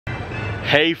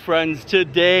Hey friends,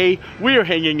 today we are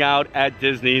hanging out at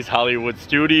Disney's Hollywood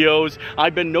Studios.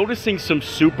 I've been noticing some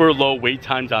super low wait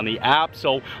times on the app,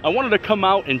 so I wanted to come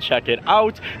out and check it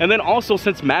out. And then also,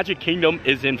 since Magic Kingdom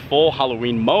is in full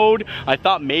Halloween mode, I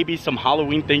thought maybe some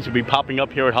Halloween things would be popping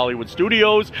up here at Hollywood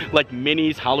Studios, like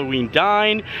Minnie's Halloween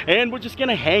Dine. And we're just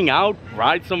gonna hang out,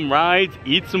 ride some rides,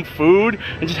 eat some food,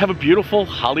 and just have a beautiful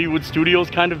Hollywood Studios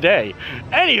kind of day.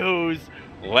 Anywho's,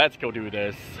 let's go do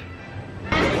this.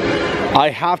 I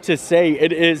have to say,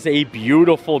 it is a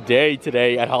beautiful day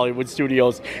today at Hollywood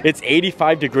Studios. It's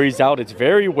 85 degrees out, it's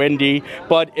very windy,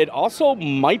 but it also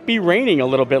might be raining a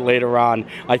little bit later on.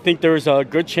 I think there's a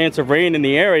good chance of rain in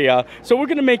the area, so we're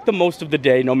gonna make the most of the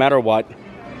day no matter what.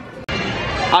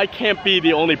 I can't be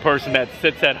the only person that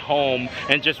sits at home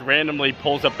and just randomly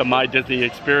pulls up the My Disney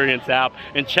Experience app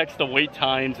and checks the wait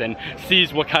times and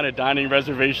sees what kind of dining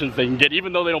reservations they can get,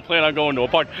 even though they don't plan on going to a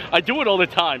park. I do it all the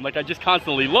time. Like, I just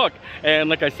constantly look. And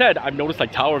like I said, I've noticed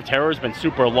like Tower of Terror has been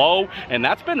super low, and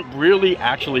that's been really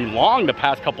actually long the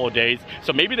past couple of days.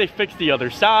 So maybe they fixed the other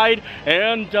side.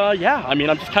 And yeah, I mean,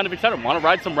 I'm just kind of excited. I want to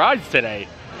ride some rides today.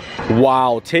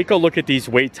 Wow, take a look at these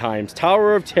wait times.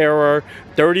 Tower of Terror,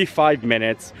 35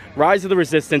 minutes. Rise of the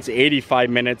Resistance, 85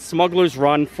 minutes. Smuggler's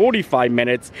Run, 45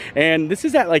 minutes. And this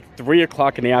is at like 3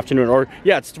 o'clock in the afternoon, or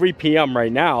yeah, it's 3 p.m.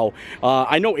 right now.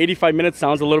 I know 85 minutes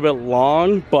sounds a little bit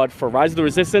long, but for Rise of the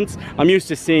Resistance, I'm used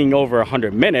to seeing over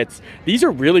 100 minutes. These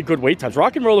are really good wait times.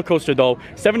 Rock and Roller Coaster, though,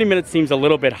 70 minutes seems a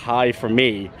little bit high for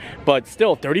me. But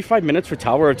still, 35 minutes for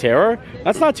Tower of Terror?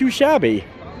 That's not too shabby.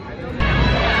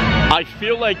 I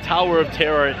feel like Tower of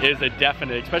Terror is a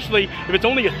definite, especially if it's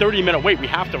only a 30-minute wait. We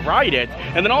have to ride it.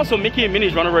 And then also Mickey and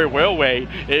Minnie's Runaway Railway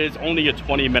is only a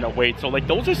 20-minute wait. So like,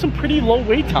 those are some pretty low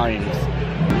wait times.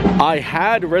 I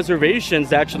had reservations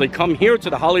to actually come here to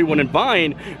the Hollywood and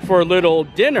Vine for a little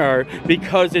dinner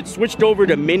because it switched over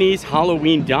to Minnie's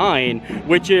Halloween Dine,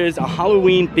 which is a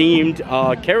Halloween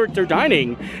themed character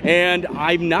dining. And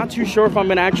I'm not too sure if I'm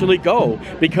gonna actually go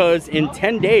because in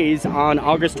 10 days on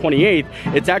August 28th,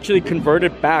 it's actually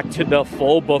converted back to the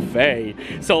full buffet.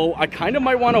 So I kind of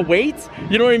might want to wait,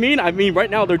 you know what I mean? I mean,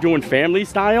 right now they're doing family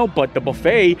style, but the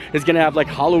buffet is gonna have like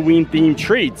Halloween themed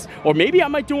treats. Or maybe I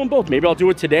might do them both. Maybe I'll do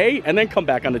it today and then come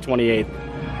back on the 28th.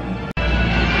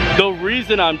 The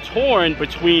reason I'm torn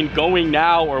between going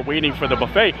now or waiting for the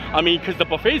buffet, I mean, because the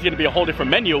buffet is going to be a whole different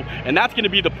menu, and that's going to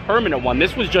be the permanent one.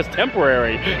 This was just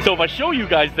temporary. So if I show you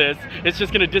guys this, it's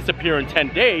just going to disappear in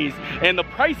 10 days, and the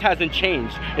price hasn't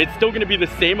changed. It's still going to be the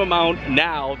same amount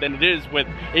now than it is with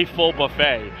a full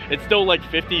buffet. It's still like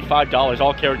 $55,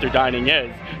 all character dining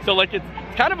is. So like, it's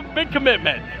kind of a big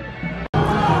commitment.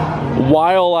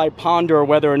 While I ponder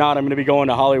whether or not I'm going to be going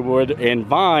to Hollywood and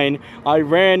Vine, I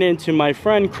ran into my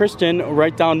friend Qersdyn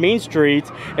right down Main Street,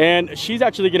 and she's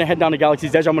actually going to head down to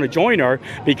Galaxy's Edge. I'm going to join her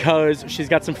because she's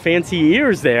got some fancy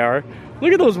ears there.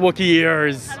 Look at those Wookiee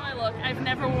ears. How do I look? I've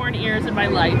never worn ears in my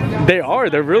life.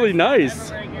 They're really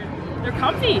nice. They're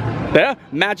comfy. Yeah,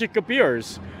 magic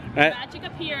appears. Magic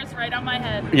appears right on my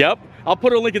head. Yep. I'll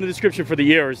put a link in the description for the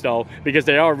ears though, because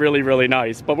they are really, really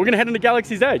nice. But we're going to head into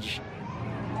Galaxy's Edge.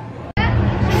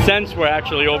 Since we're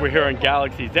actually over here in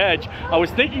Galaxy's Edge, I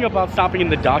was thinking about stopping in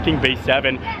the Docking Bay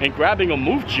 7 and grabbing a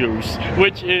Moof Juice,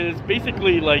 which is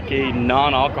basically like a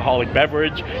non-alcoholic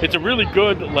beverage. It's a really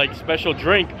good like special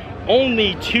drink,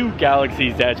 only to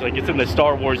Galaxy's Edge, like it's in the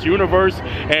Star Wars universe,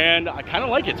 and I kind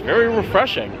of like it. It's very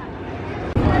refreshing.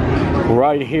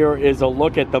 Right here is a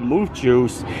look at the Moof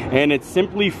Juice, and it's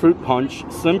simply fruit punch,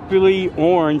 simply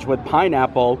orange with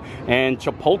pineapple and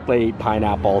chipotle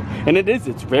pineapple. And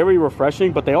it's very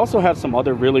refreshing, but they also have some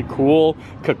other really cool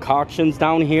concoctions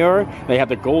down here. They have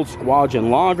the Gold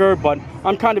Squadron Lager, but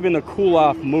I'm kind of in the cool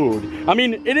off mood. I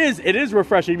mean, it is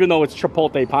refreshing, even though it's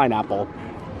chipotle pineapple.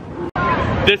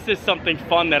 This is something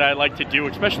fun that I like to do,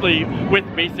 especially with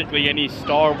basically any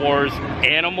Star Wars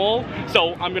animal.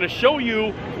 So I'm gonna show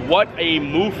you what a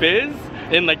moof is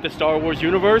in like the Star Wars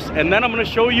universe, and then I'm gonna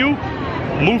show you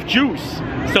Moof Juice.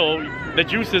 So the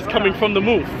juice is coming from the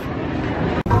moof.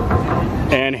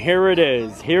 And here it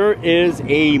is. Here is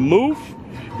a moof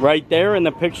right there in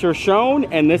the picture shown,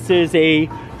 and this is a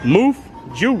Moof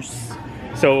Juice.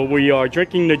 So we are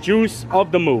drinking the juice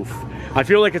of the moof. I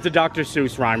feel like it's a Dr.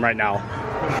 Seuss rhyme right now.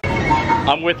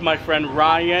 I'm with my friend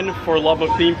Ryan for Love of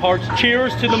Theme Parks.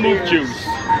 Cheers to the Moof Juice.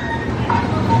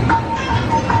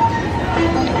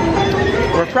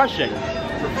 Refreshing.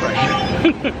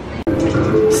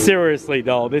 Seriously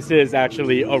though, this is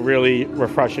actually a really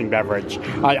refreshing beverage.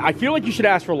 I feel like you should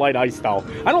ask for light ice though.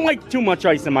 I don't like too much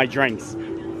ice in my drinks.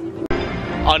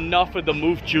 Enough of the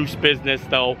Moof Juice business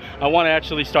though. I want to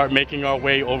actually start making our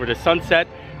way over to Sunset,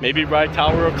 maybe ride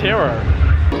Tower of Terror.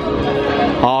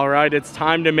 All right, it's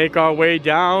time to make our way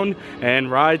down and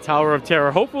ride Tower of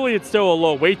Terror. Hopefully it's still a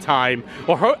low wait time,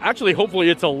 or actually hopefully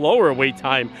it's a lower wait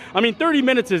time. I mean, 30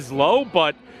 minutes is low,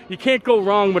 but you can't go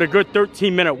wrong with a good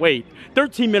 13-minute wait.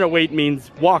 13-minute wait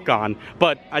means walk on,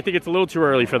 but I think it's a little too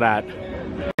early for that.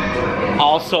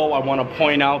 Also, I want to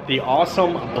point out the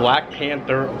awesome Black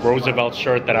Panther Roosevelt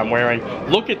shirt that I'm wearing.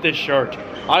 Look at this shirt.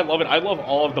 I love it. I love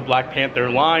all of the Black Panther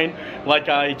line. Like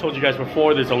I told you guys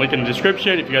before, there's a link in the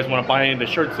description. If you guys want to buy any of the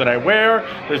shirts that I wear,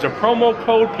 there's a promo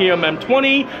code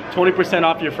PMM20, 20%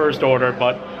 off your first order,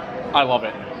 but I love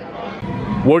it.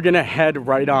 We're gonna head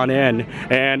right on in,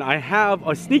 and I have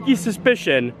a sneaky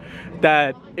suspicion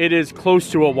that it is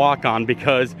close to a walk-on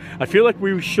because I feel like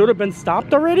we should have been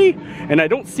stopped already, and I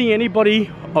don't see anybody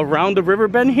around the river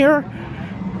bend here.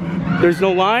 There's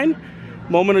no line.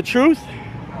 Moment of truth.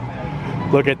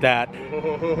 Look at that.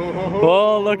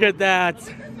 Oh, look at that.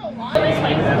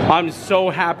 I'm so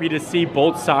happy to see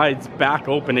both sides back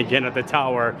open again at the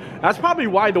tower. That's probably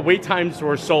why the wait times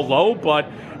were so low, but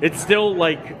it's still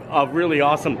like a really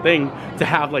awesome thing to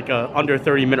have like a under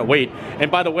 30-minute wait.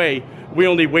 And by the way, we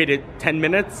only waited 10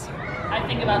 minutes. I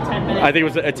think about 10 minutes. I think it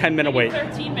was a 10-minute wait.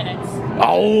 13 minutes.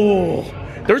 Oh,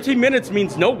 13 minutes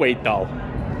means no wait though.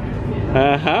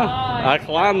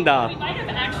 Aklanda. We might have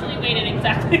actually waited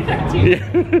exactly 13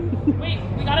 minutes. Wait,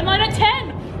 we got in line at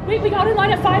 10. Wait, we got in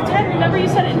line at 5:10. Remember you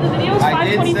said it in the video? It was 5:23.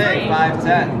 I did say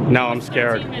 5:10. Now I'm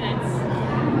scared. 13 minutes.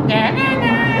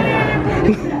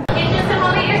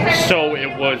 So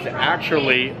it was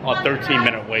actually a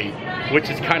 13-minute wait, which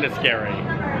is kind of scary.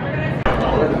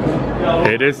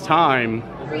 It is time.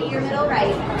 Your middle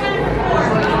right.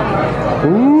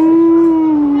 Ooh.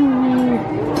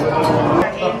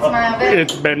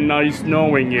 It's been nice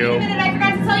knowing you. Wait a minute, I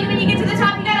forgot to tell you when you get to the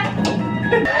top, you gotta...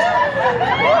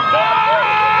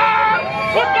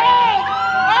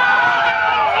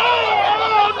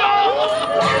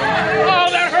 Oh,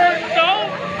 that hurts, no?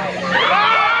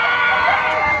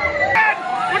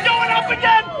 We're going up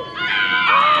again!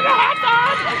 Ah, the hot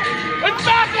dog! It's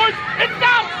backwards! It's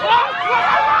down!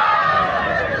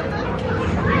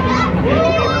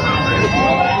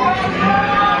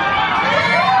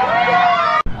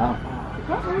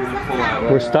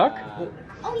 We're stuck?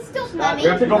 Oh, he's still swimming. We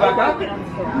have to go back up?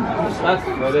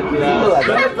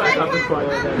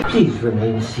 Please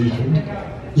remain seated.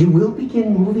 You will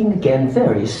begin moving again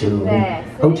very soon.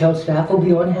 Hotel staff will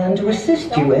be on hand to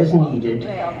assist you as needed.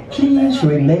 Please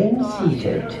remain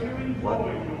seated.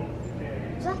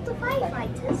 Is that the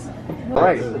firefighters?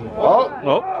 Right. Oh.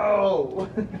 Oh.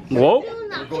 Whoa.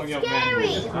 It's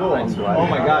scary. Oh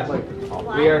my gosh.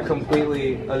 We are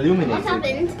completely illuminated. What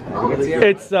happened?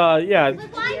 It's, yeah.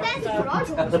 Look, why that's garage.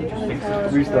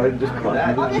 We started just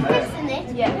Oh, they're fixing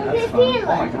it. Yeah. They're feeling. Oh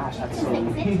my gosh, that's so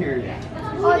weird.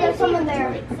 Oh, there's someone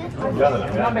there.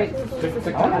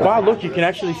 Wow, look, you can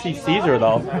actually see Caesar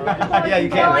though. Yeah, you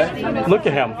can, right? Look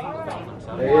at him.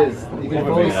 There is. You can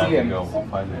fully see him.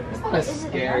 It's kind of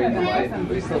scary in the light,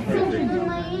 but he's still pretty creepy.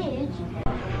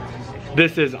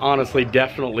 This is honestly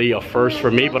definitely a first for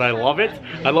me, but I love it.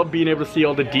 I love being able to see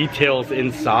all the details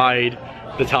inside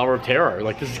the Tower of Terror.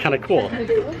 Like, this is kind of cool.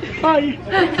 Hi.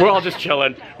 We're all just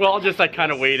chilling. We're all just like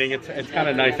kind of waiting. It's kind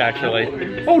of nice actually.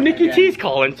 Oh, Nikki T's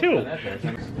calling too. It's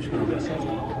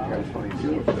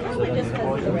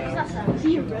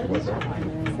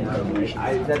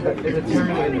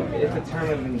a term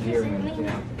of endearment,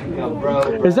 you know, bro.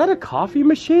 Is that a coffee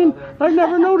machine? I've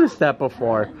never noticed that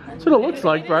before. That's what it looks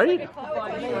like, right?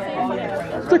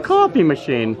 It's a coffee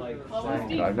machine.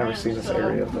 I've never seen this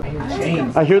area.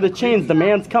 I hear the chains. The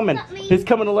man's coming. He's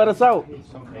coming to let us out.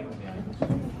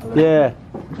 Yeah.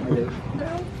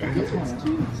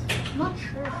 Not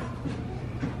sure.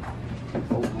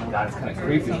 God, it's kind of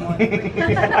creepy.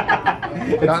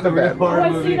 It's Not the the real bad horror Oh, I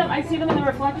movie. see them. I see them in the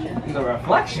reflection. The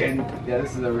reflection? Yeah,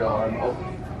 this is a real horror movie.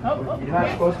 You're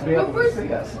not supposed to be able to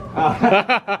see us.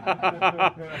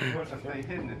 Unfortunately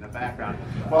hidden in the background.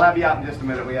 We'll have you out in just a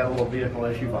minute. We had a little vehicle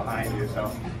issue behind you, so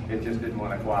it just didn't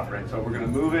want to cooperate. So we're going to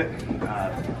move it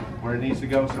where it needs to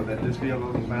go so that this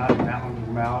vehicle can come out and that one can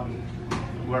come out. And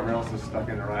whoever else is stuck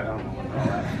in the ride, I don't know what they're all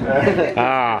at.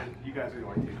 Ah. You guys are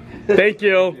going to. Thank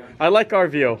you. I like our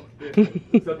view. You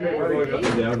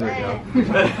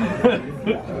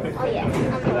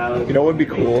know what would be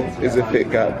cool is if it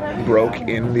got broke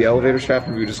in the elevator shaft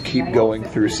and we would just keep going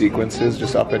through sequences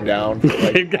just up and down for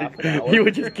like half an hour. You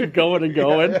would just keep going and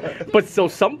going. But so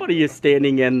somebody is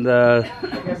standing in the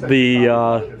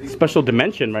special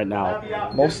dimension right now.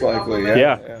 Most likely, yeah.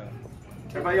 Yeah.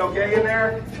 Everybody okay in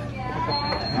there?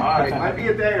 All right, might be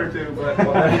a day or two, but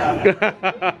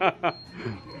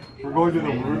we'll We're going to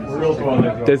the real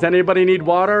toilet. Does anybody need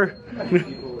water?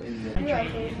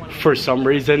 For some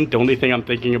reason, the only thing I'm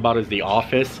thinking about is the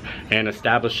office and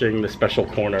establishing the special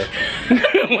corner.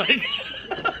 Like,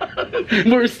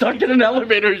 we're stuck in an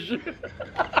elevator.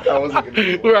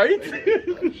 Right?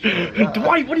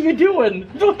 Dwight, what are you doing?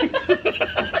 We'll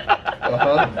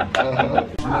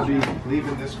be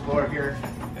leaving this floor here.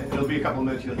 It'll be a couple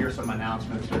minutes. You'll hear some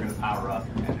announcements. They're going to power up,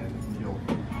 and then you'll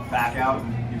back out.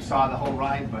 You saw the whole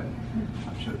ride, but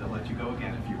I'm sure they'll let you go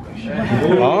again if you wish.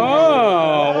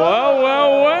 Oh, well.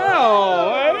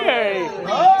 Hey.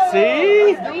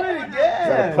 See?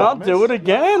 I'll do it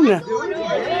again.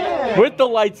 With the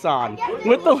lights on.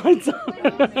 With the lights on.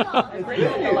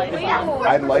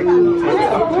 I'd like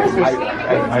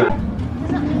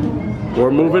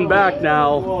We're moving back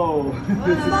now. Whoa,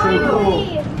 this is so cool.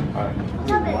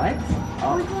 What?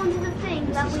 We're going to the thing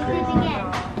that we did again.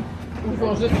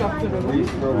 We're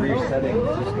resetting.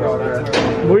 Just go there.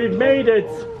 We've made it.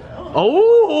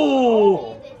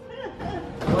 Oh!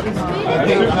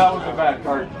 That was a bad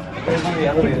card.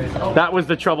 That was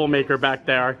the troublemaker back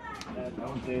there.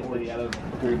 This is where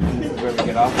we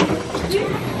get off.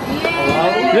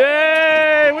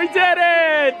 Yay! We did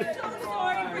it!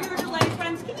 Sorry for your delay,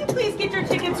 friends. Can you please get your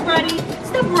tickets ready?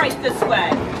 Step right this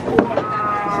way.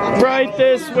 Right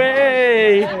this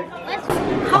way.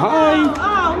 Hi.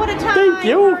 Oh, what a time. Thank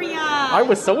you. for ya. I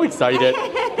was so excited.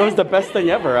 That was the best thing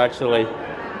ever, actually.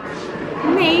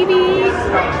 Maybe.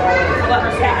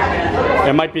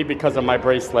 It might be because of my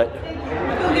bracelet.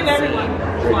 We'll give everyone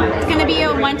one. It's going to be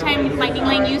a one-time lightning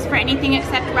lane use for anything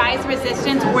except rise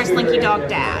resistance or slinky dog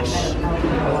dash.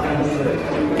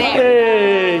 There.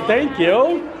 Hey, thank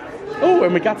you. Oh,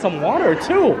 and we got some water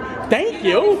too. Thank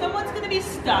you. Someone's going to be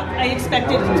stuck. I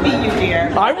expected it to be you,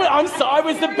 dear. I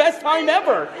was the best time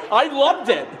ever. I loved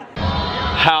it.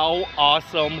 How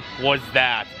awesome was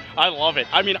that? I love it.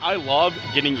 I mean, I love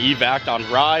getting evac'd on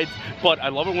rides, but I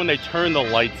love it when they turn the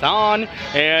lights on,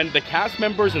 and the cast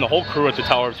members and the whole crew at the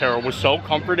Tower of Terror was so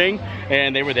comforting,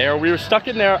 and they were there. We were stuck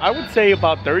in there, I would say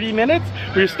about 30 minutes.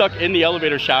 We were stuck in the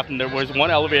elevator shaft, and there was one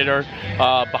elevator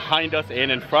behind us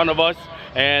and in front of us,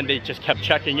 and they just kept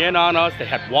checking in on us. They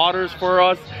had waters for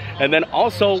us. And then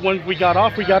also when we got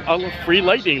off, we got a free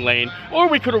lightning lane, or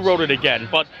we could have rode it again.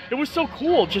 But it was so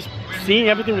cool just seeing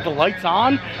everything with the lights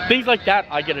on. Things like that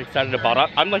I get excited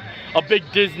about. I'm like a big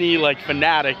Disney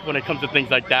fanatic when it comes to things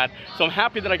like that. So I'm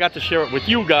happy that I got to share it with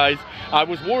you guys. I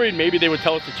was worried maybe they would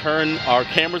tell us to turn our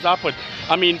cameras off, but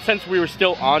I mean, since we were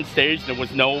still on stage, there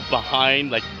was no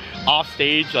behind off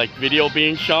stage video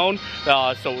being shown.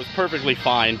 So it was perfectly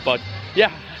fine. But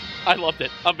yeah, I loved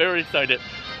it. I'm very excited.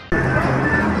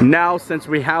 Now, since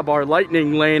we have our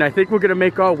lightning lane, I think we're gonna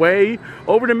make our way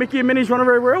over to Mickey and Minnie's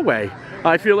Runaway Railway.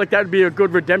 I feel like that'd be a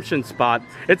good redemption spot.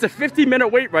 It's a 50-minute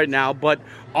wait right now, but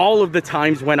all of the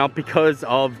times went up because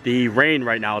of the rain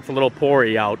right now. It's a little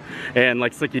poury out, and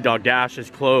Slinky Dog Dash is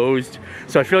closed.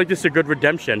 So I feel like this is a good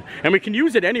redemption. And we can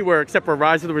use it anywhere except for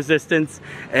Rise of the Resistance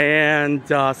and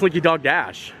Slinky Dog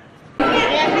Dash.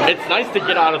 It's nice to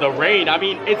get out of the rain. I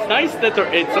mean, it's nice that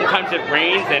sometimes it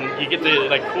rains and you get to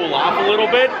cool off a little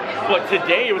bit, but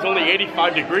today it was only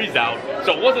 85 degrees out,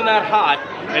 so it wasn't that hot,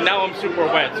 and now I'm super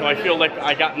wet, so I feel like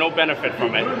I got no benefit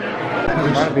from it.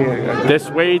 This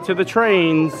way to the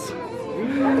trains.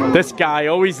 This guy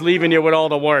always leaving you with all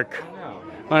the work.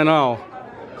 I know.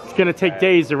 It's gonna take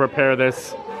days to repair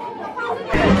this.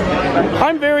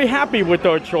 I'm very happy with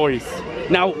our choice.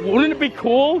 Now, wouldn't it be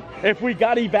cool if we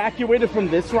got evacuated from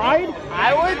this ride?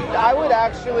 I would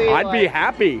actually. I'd be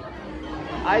happy.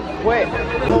 I'd quit.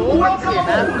 Well, we'll see it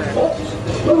happen.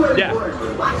 Yeah.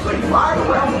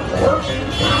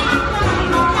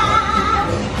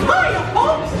 Hiya,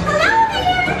 folks! Hello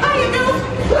there! How you doing?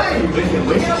 Hey, be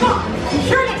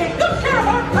sure to take good care of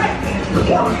our friends! The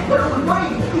boss better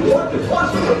remain! What the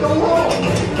fuss is going on?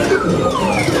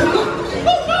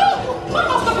 Oh no! I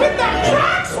must have hit that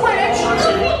track switch!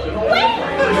 Wait!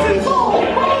 This is all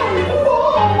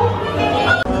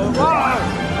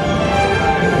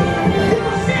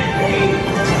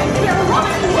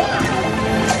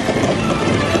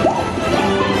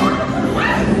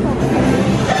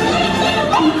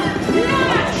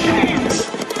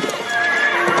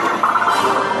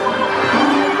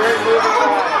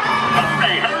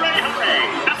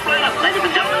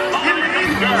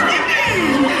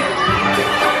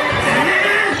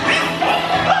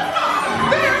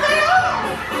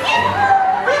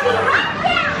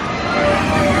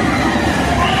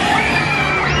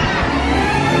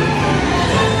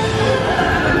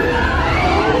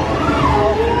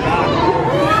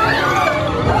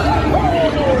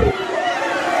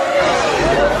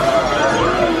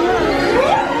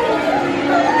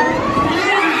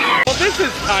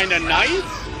kind of nice.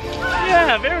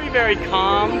 Yeah, very, very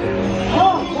calm.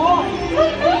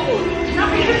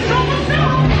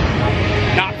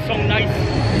 Not so nice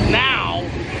now. We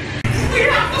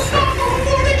have to stop them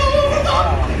before they go over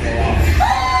the...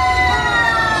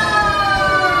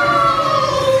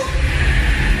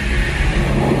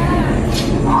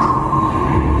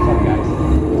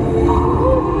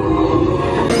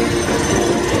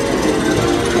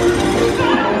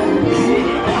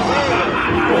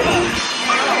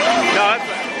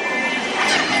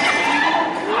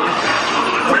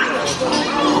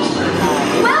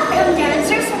 Welcome,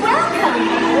 dancers, welcome.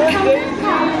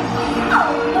 Come.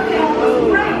 Oh, look at all those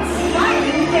bright,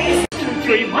 smiling faces.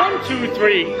 3, 1, 2,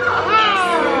 3.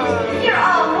 Oh, you're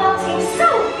all waltzing so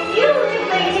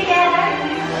beautifully together.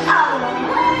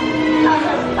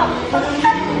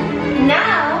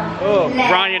 Now, let's...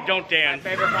 Bryan, don't dance.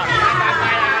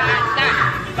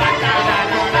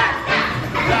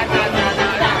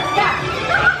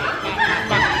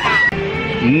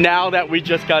 Now that we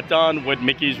just got done with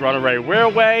Mickey's Runaway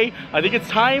Railway, I think it's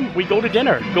time we go to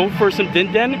dinner. Go for some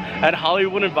din-din at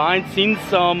Hollywood and Vine, seen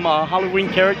some Halloween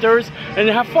characters, and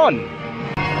have fun.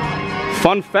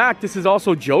 Fun fact, this is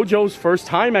also JoJo's first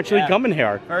time actually coming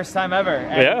here. First time ever.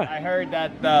 And yeah. I heard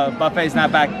that the buffet's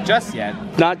not back just yet.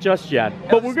 Not just yet.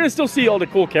 But we're going to still see all the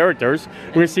cool characters.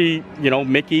 We're going to see, you know,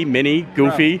 Mickey, Minnie,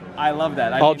 Goofy. Bro, I love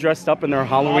that. All dressed up in their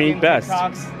Halloween best.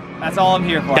 That's all I'm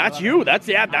here for. That's you. That's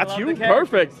you.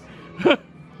 Perfect.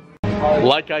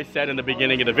 Like I said in the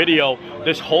beginning of the video,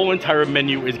 this whole entire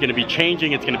menu is going to be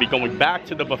changing. It's going to be going back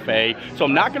to the buffet. So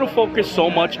I'm not going to focus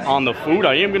so much on the food.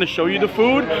 I am going to show you the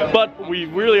food, but we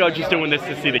really are just doing this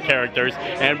to see the characters.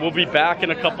 And we'll be back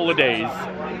in a couple of days.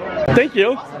 Thank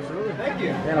you. Absolutely. Thank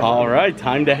you. All right,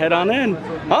 time to head on in.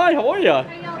 Hi, how are you?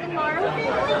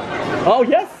 Oh,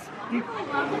 yes.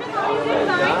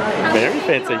 Very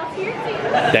fancy.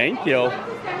 Thank you.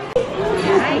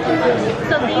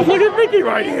 Look at Mickey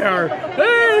right here.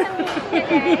 Hey. You're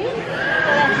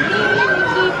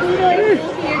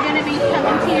going to be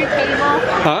coming to your table.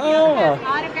 Oh.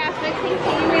 Autograph books and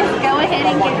cameras. Go ahead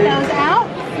and get those out.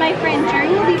 My friend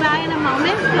Jorden will be by in a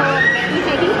moment. He'll be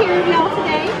taking care of y'all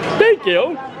today. Thank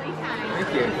you.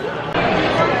 Thank you.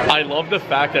 I love the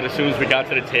fact that as soon as we got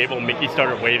to the table, Mickey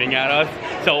started waving at us.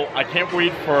 So I can't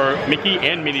wait for Mickey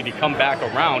and Minnie to come back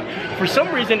around. For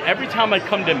some reason, every time I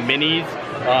come to Minnie's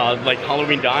like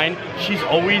Halloween Dine, she's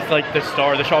always like the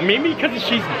star of the show. Maybe because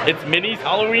it's Minnie's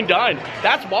Halloween Dine.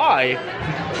 That's why.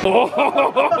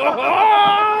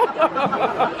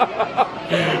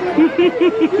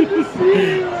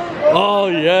 Oh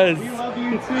yes. We love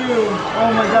you too.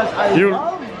 Oh my gosh,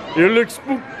 You look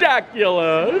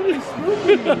spectacular.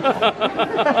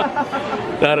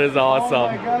 That is awesome. Oh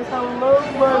my gosh, hello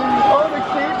buddy. Oh, the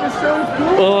cape is so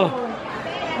cool. Oh,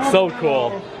 so cool.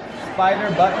 Spider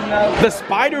button though. The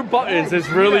spider buttons is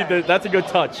really, that's a good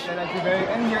touch.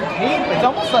 And your cape, it's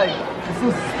almost like it's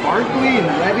so sparkly and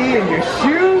ready, and your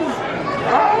shoes.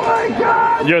 Oh my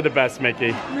god! You're the best,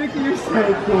 Mickey. Mickey, you're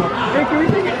so cool. Hey, can we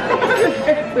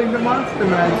take the monster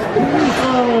mash?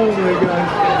 Oh my gosh.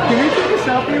 Can we take a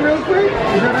selfie real quick?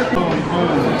 Is that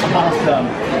awesome?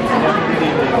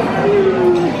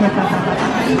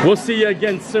 We'll see you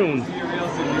again soon. See you real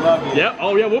soon. We love you. Yeah,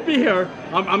 oh yeah, we'll be here.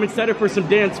 I'm excited for some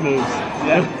dance moves.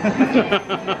 Yeah.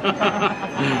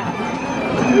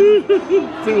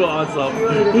 Too awesome.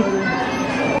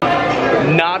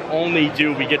 Not only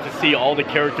do we get to see all the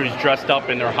characters dressed up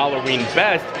in their Halloween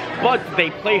best, but they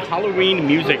play Halloween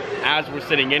music as we're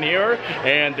sitting in here,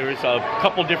 and there's a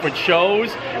couple different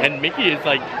shows, and Mickey is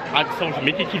like,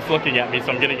 Mickey keeps looking at me,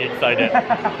 so I'm getting excited.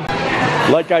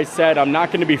 Like I said, I'm not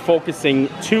going to be focusing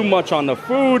too much on the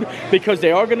food because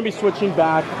they are going to be switching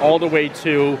back all the way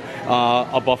to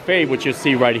a buffet, which you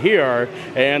see right here,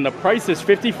 and the price is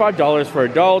 $55 for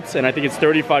adults, and I think it's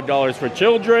 $35 for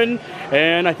children,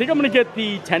 and I think I'm going to get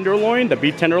the tenderloin, the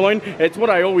beef tenderloin. It's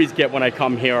what I always get when I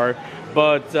come here.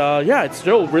 But yeah, it's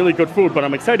still really good food, but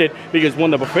I'm excited because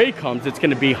when the buffet comes, it's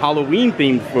going to be Halloween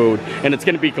themed food, and it's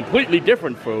going to be completely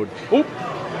different food. Oh,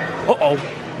 uh-oh,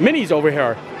 Minnie's over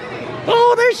here.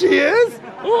 Oh, there she is.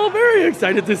 Oh, very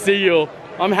excited to see you.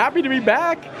 I'm happy to be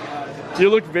back. You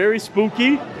look very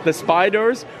spooky. The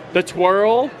spiders, the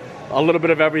twirl, a little bit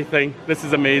of everything. This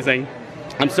is amazing.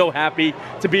 I'm so happy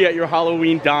to be at your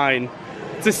Halloween Dine.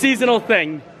 It's a seasonal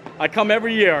thing. I come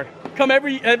every year. Come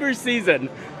every season.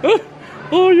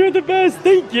 Oh, you're the best.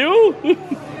 Thank you.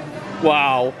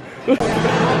 Wow. I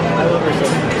love her so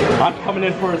much. I'm coming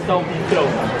in for a selfie too.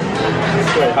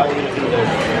 Wait, how are we gonna do this?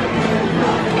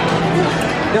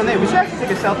 Yo, Nate, we should actually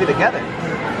take a selfie together.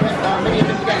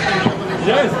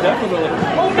 Yes, definitely.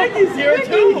 Oh, Mickey's here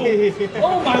too.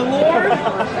 Oh my lord,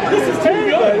 this is too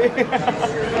good.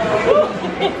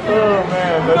 Oh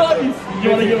man. Nice. You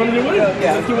want to get one of the one?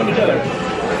 Yeah, let's do one together.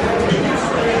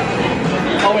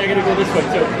 Oh wait, I gotta go this way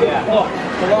too. Yeah. Oh,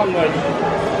 the long way.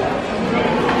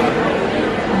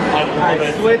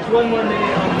 Alright, switch one more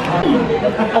minute.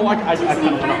 Oh, I kind of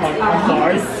want to hug. I'm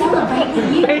sorry.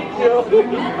 Thank you.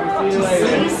 See you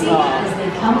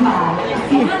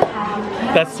later.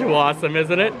 That's too awesome,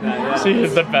 isn't it? She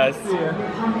is the best. Look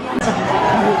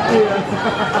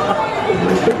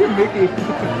at Mickey.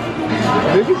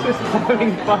 Mickey's just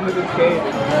having fun with his game.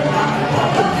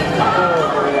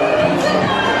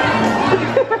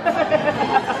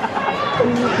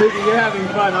 Mickey, you're having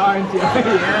fun, aren't you?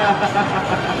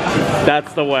 Yeah.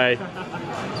 That's the way.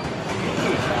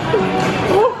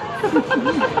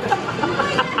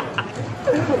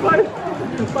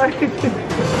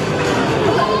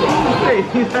 Hey,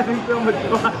 he's having so much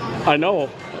fun. I know.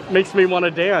 Makes me want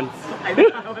to dance. I know,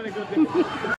 I want to go dance.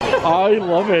 I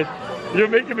love it. You're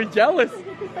making me jealous.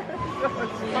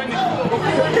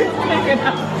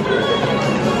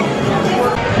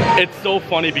 It's so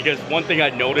funny because one thing I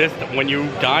noticed when you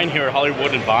dine here at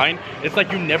Hollywood and Vine, it's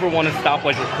like you never want to stop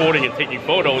like recording and taking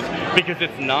photos because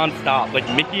it's non-stop. Like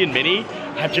Mickey and Minnie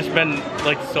have just been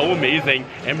like so amazing,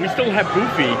 and we still have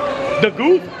Goofy. The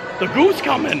goose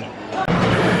coming.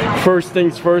 First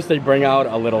things first, they bring out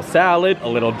a little salad, a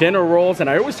little dinner rolls, and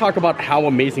I always talk about how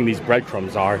amazing these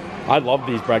breadcrumbs are. I love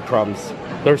these breadcrumbs.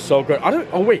 They're so good.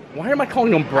 Oh wait, why am I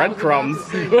calling them breadcrumbs?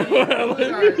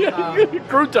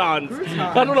 Croutons.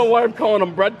 I don't know why I'm calling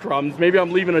them breadcrumbs. Maybe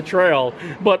I'm leaving a trail,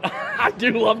 but I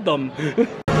do love them.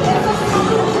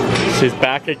 She's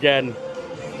back again.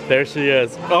 There she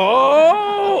is.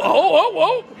 Oh!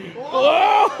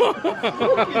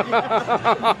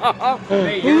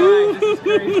 Hey, you're right. This is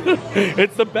crazy.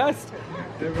 It's the best.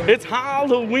 It's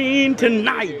Halloween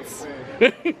tonight.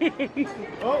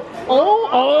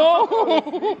 Oh,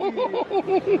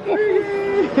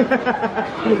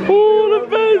 the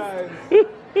best.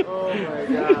 Oh my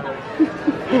god.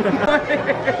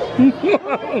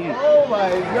 Oh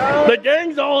my god. The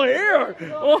gang's all here.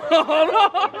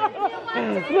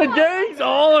 The gang's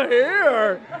all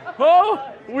here. Oh,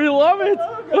 we love it.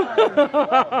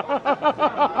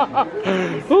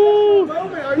 Oh,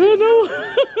 no.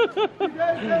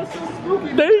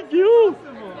 Thank you.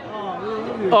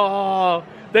 Oh,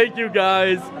 thank you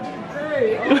guys.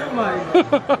 Hey, oh my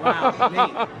god. Wow,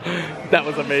 Nate. That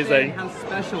was amazing. How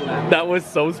special that was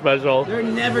so special. They're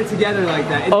never together like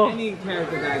that in any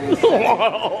character guidance.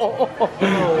 Oh,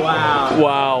 wow.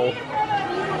 Wow.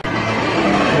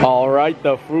 All right,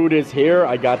 the food is here.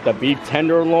 I got the beef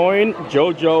tenderloin.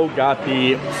 Jojo got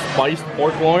the spiced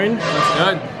pork loin. That's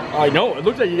good. I know. It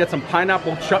looks like you got some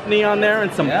pineapple chutney on there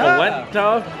and some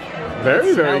polenta.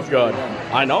 Very, very good.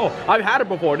 I know. I've had it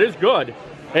before. It is good.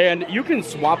 And you can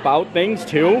swap out things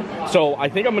too. So I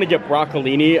think I'm going to get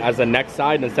broccolini as the next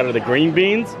side instead of the green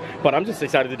beans. But I'm just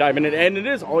excited to dive in. And it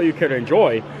is all you can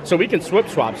enjoy. So we can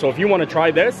swap. So if you want to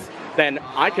try this, then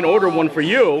I can order one for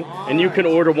you and you can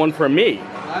order one for me.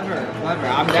 Clever.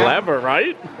 I'm down. Clever,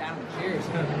 right? Down. Cheers.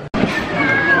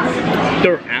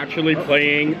 They're actually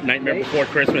playing Nightmare Before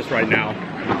Christmas right now.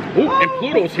 Ooh, and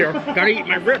Pluto's here. Gotta eat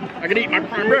my rib. I gotta eat my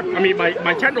prime rib. I mean,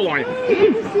 my tenderloin.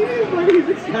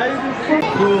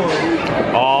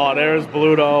 Oh, there's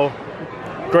Pluto.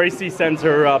 Gracie sends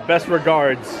her best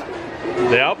regards.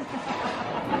 Yep.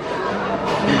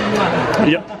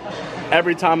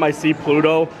 Every time I see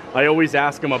Pluto, I always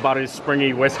ask him about his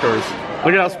springy whiskers.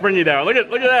 Look at how springy they are. Look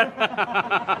at that.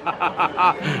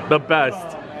 The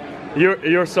best.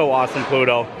 You're so awesome,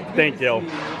 Pluto. Thank you.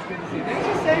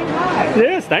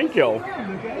 Yes, thank you.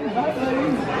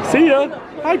 See ya.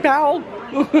 Hi, pal.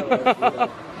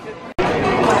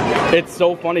 It's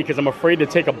so funny because I'm afraid to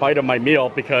take a bite of my meal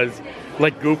because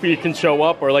like Goofy can show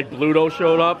up or like Pluto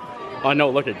showed up. Oh no,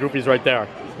 look at Goofy's right there.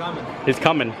 He's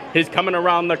coming. He's coming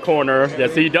around the corner.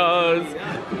 Yes, he does.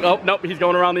 Oh, nope, he's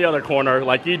going around the other corner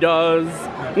like he does.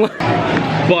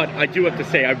 But I do have to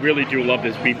say, I really do love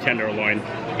this beef tenderloin.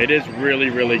 It is really,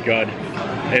 really good.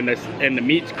 And the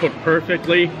meat's cooked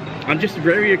perfectly. I'm just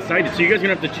very excited. So you guys are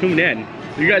gonna have to tune in.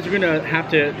 You guys are gonna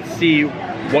have to see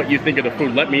what you think of the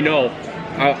food. Let me know.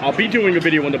 I'll be doing a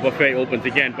video when the buffet opens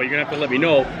again, but you're gonna have to let me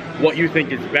know what you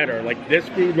think is better, like this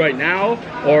food right now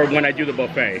or when I do the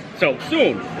buffet. So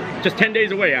soon, just 10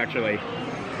 days away actually.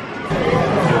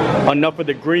 Enough of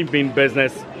the green bean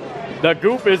business. The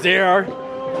Goop is here.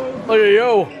 Look at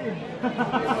you.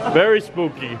 Very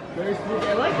spooky. Very spooky.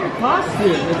 I like your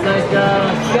costume. It's like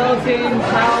a skeleton,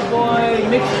 cowboy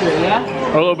mixture, yeah?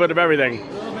 A little bit of everything.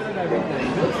 everything.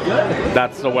 It looks good.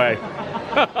 That's the way.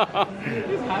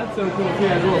 This hat's so cool too. It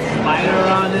has a little spider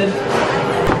on it.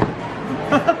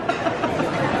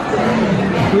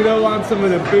 We don't want some of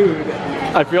the food.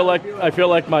 I feel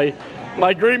like my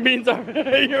green beans are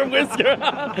your whisker. Look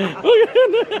at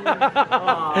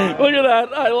that.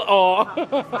 Oh.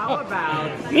 How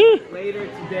about later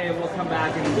today we'll come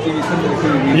back and give you some of the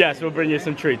food? Yes, we'll bring you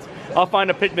some treats. I'll find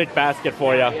a picnic basket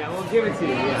for you. Yeah, we'll give it to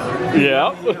you.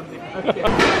 Yeah.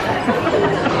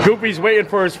 Goofy's waiting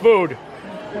for his food.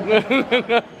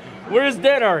 Where's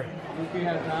dinner? Goofy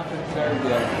has not been served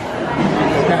yet.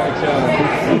 He's kind of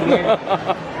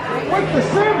chilling. What's the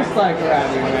service like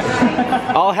around here?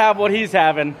 I'll have what he's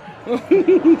having. Wait,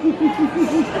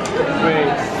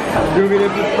 Goofy,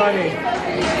 this is funny.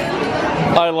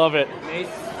 I love it.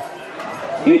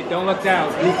 Nate, don't look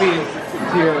down. Goofy is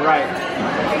to your right.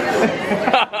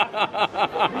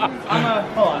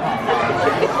 Hold on.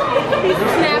 He's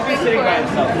snapping Sitting by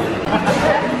himself.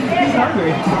 He's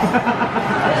hungry.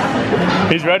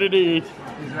 He's ready to eat.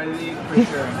 He's ready to eat for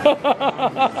sure.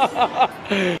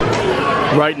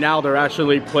 Right now they're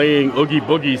actually playing Oogie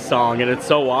Boogie's song and it's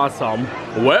so awesome.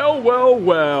 Well, well,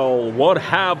 well, what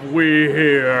have we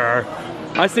here?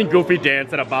 I seen Goofy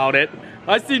dancing about it.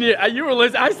 I seen you, you were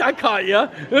listening, I caught you.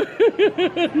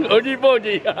 Oogie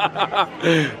Boogie.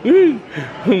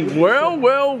 Well,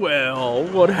 well, well,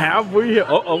 what have we here?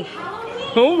 Uh-oh.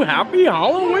 Oh, happy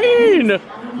Halloween.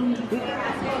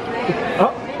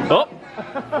 Oh.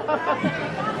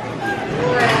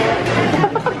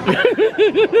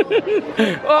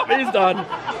 Oh, he's done.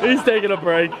 He's taking a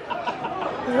break.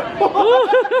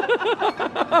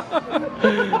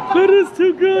 That is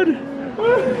too good.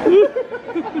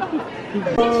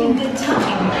 Making good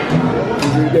time.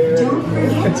 Don't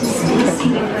forget to stay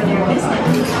seated for their visit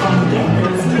and get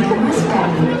those cameras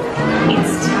ready.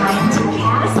 It's time to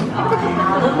cast a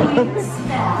Halloween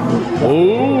spell.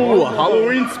 Oh, a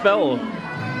Halloween spell.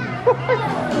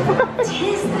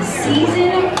 Tis the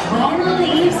season when the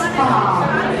leaves fall.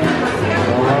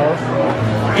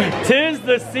 Tis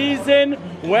the season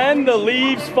when the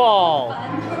leaves fall.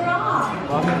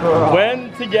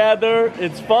 When together,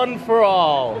 it's fun for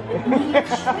all. May your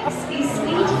tricks be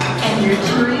sweet and your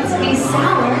tricks be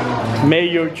sour. May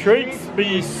your tricks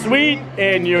be sweet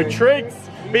and your tricks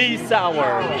be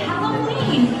sour.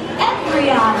 Halloween,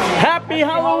 everyone. Happy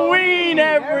Halloween,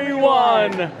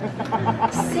 everyone!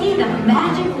 Say the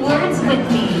magic words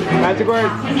with me. Magic words.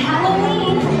 Happy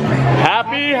Halloween.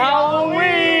 Happy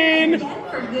Halloween! Again,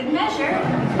 for good measure.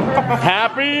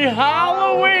 Happy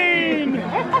Halloween!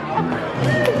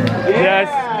 Yes,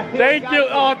 thank you.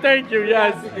 Oh, thank you.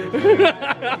 Yes.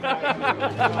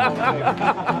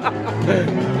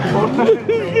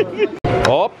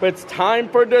 Oh, it's time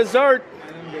for dessert.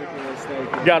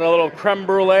 Got a little creme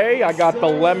brulee. I got the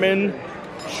lemon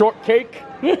shortcake.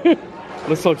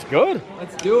 This looks good.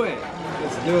 Let's do it.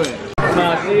 Let's do it.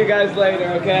 See you guys later,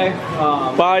 okay?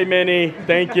 Bye, Minnie.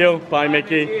 Thank you. Bye,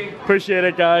 Mickey. Appreciate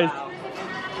it, guys.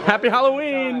 Happy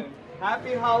Halloween.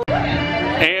 Happy Halloween.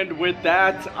 And with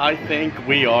that, I think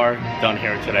we are done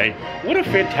here today. What a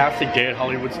fantastic day at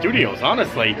Hollywood Studios,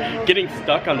 honestly. Getting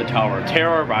stuck on the Tower of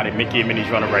Terror, riding Mickey and Minnie's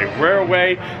Runaway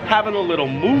Railway, having a little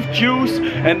Moof Juice,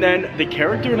 and then the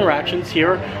character interactions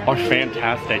here are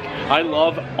fantastic. I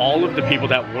love all of the people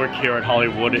that work here at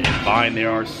Hollywood and Dine. They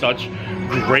are such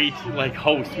great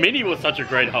hosts. Minnie was such a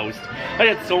great host. I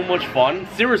had so much fun,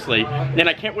 seriously, and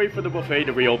I can't wait for the buffet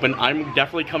to reopen. I'm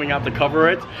definitely coming out to cover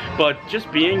it, but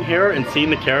just being here and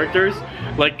seeing the characters,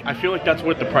 I feel like that's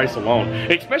worth the price alone,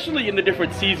 especially in the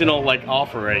different seasonal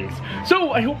offerings.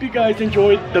 So I hope you guys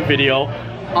enjoyed the video.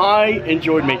 I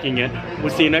enjoyed making it. We'll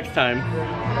see you next time.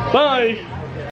 Bye.